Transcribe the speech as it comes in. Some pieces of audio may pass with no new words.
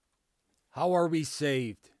How are we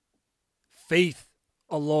saved? Faith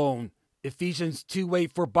alone. Ephesians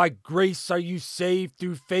 2:8, for by grace are you saved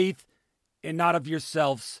through faith, and not of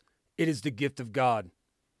yourselves. It is the gift of God.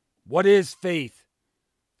 What is faith?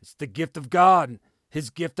 It's the gift of God, his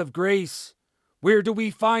gift of grace. Where do we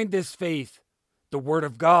find this faith? The word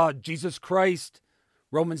of God, Jesus Christ.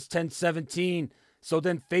 Romans 10:17. So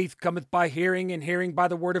then faith cometh by hearing, and hearing by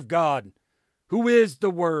the word of God. Who is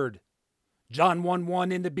the word? John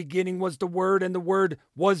 1:1, in the beginning was the word, and the word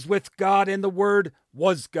was with God, and the word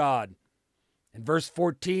was God. In verse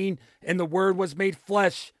 14, and the word was made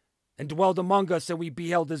flesh and dwelled among us, and we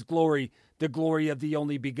beheld his glory, the glory of the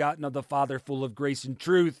only begotten of the Father, full of grace and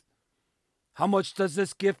truth. How much does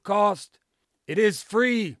this gift cost? It is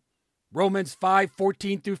free. Romans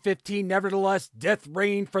 5:14-15, nevertheless, death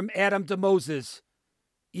reigned from Adam to Moses,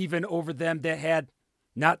 even over them that had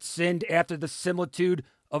not sinned after the similitude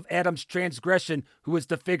of Adam's transgression, who is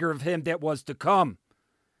the figure of him that was to come.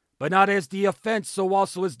 But not as the offense, so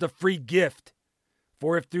also is the free gift.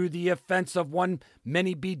 For if through the offense of one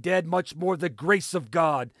many be dead, much more the grace of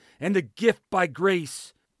God, and the gift by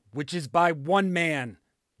grace, which is by one man,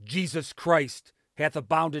 Jesus Christ, hath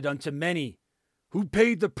abounded unto many. Who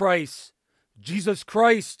paid the price? Jesus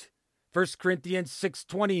Christ. 1 Corinthians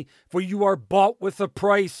 6:20, for you are bought with a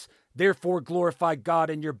price. Therefore glorify God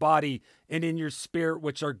in your body and in your spirit,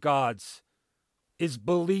 which are God's. Is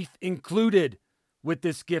belief included with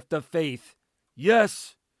this gift of faith?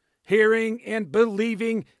 Yes. Hearing and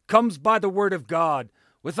believing comes by the word of God.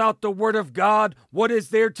 Without the word of God, what is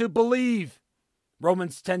there to believe?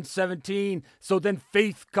 Romans 10:17, so then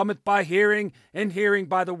faith cometh by hearing, and hearing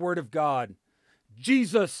by the word of God.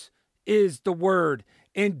 Jesus is the word,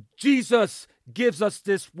 and Jesus gives us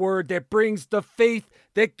this word that brings the faith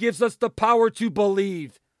that gives us the power to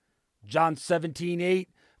believe. John 17:8,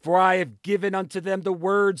 for I have given unto them the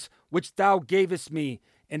words which thou gavest me,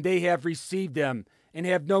 and they have received them, and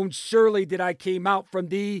have known surely that I came out from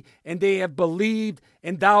thee, and they have believed,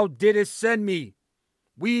 and thou didst send me.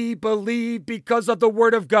 We believe because of the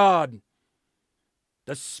word of God.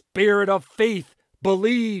 The spirit of faith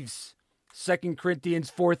believes. 2 Corinthians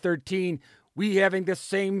 4:13, we having the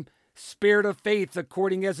same spirit of faith,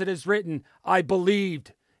 according as it is written, I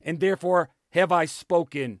believed, and therefore have I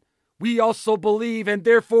spoken. We also believe, and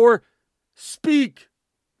therefore speak.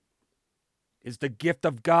 Is the gift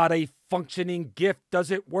of God a functioning gift? Does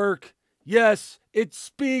it work? Yes, it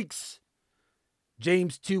speaks.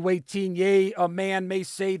 James 2:18, yea, a man may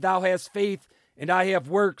say, thou hast faith, and I have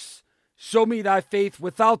works. Show me thy faith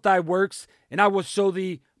without thy works, and I will show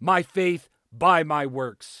thee my faith by my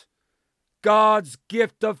works. God's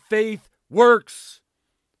gift of faith works.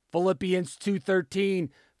 Philippians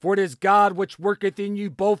 2:13, for it is God which worketh in you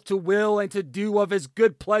both to will and to do of his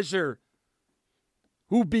good pleasure.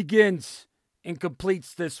 Who begins and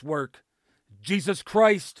completes this work? Jesus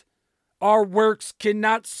Christ. Our works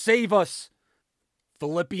cannot save us.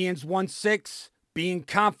 Philippians 1:6, being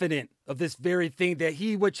confident of this very thing, that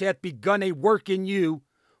he which hath begun a work in you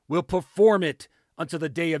will perform it unto the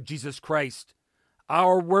day of Jesus Christ.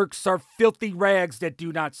 Our works are filthy rags that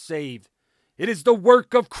do not save. It is the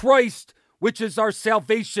work of Christ which is our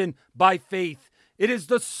salvation by faith. It is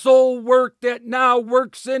the sole work that now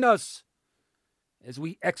works in us. As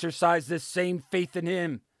we exercise this same faith in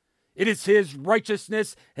him, it is his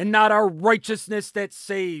righteousness and not our righteousness that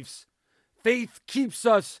saves. Faith keeps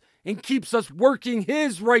us and keeps us working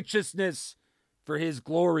his righteousness for his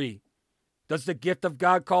glory. Does the gift of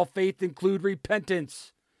God called faith include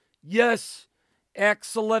repentance? Yes.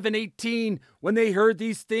 Acts 11:18, when they heard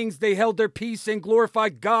these things, they held their peace and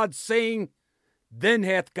glorified God, saying, then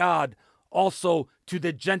hath God also to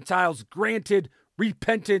the Gentiles granted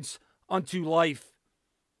repentance unto life.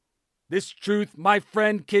 This truth, my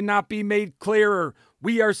friend, cannot be made clearer.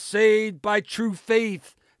 We are saved by true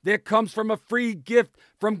faith that comes from a free gift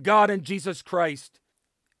from God and Jesus Christ.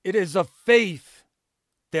 It is a faith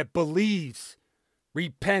that believes,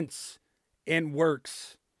 repents, and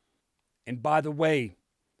works. And by the way,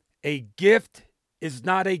 a gift is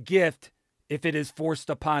not a gift if it is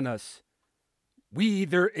forced upon us. We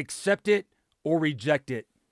either accept it or reject it.